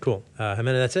right, cool.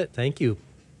 Jimena, that's it. Thank you.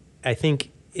 I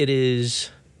think it is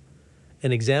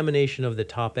an examination of the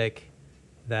topic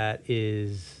that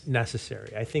is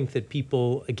necessary. I think that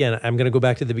people, again, I'm going to go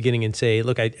back to the beginning and say,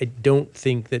 look, I don't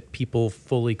think that people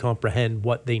fully comprehend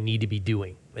what they need to be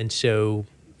doing. And so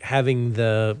having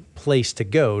the place to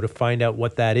go to find out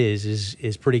what that is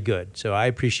pretty good. So I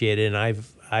appreciate it, and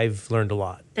I've learned a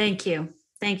lot. Thank you.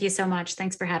 Thank you so much.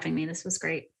 Thanks for having me. This was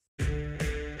great.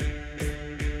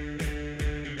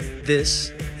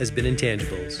 This has been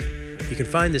Intangibles. You can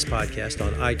find this podcast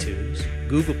on iTunes,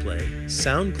 Google Play,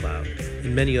 SoundCloud,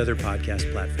 and many other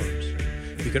podcast platforms.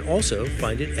 You can also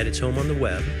find it at its home on the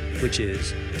web, which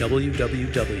is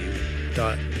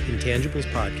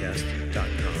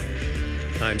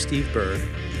www.intangiblespodcast.com. I'm Steve Berg.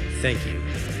 Thank you.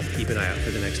 Keep an eye out for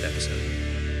the next episode.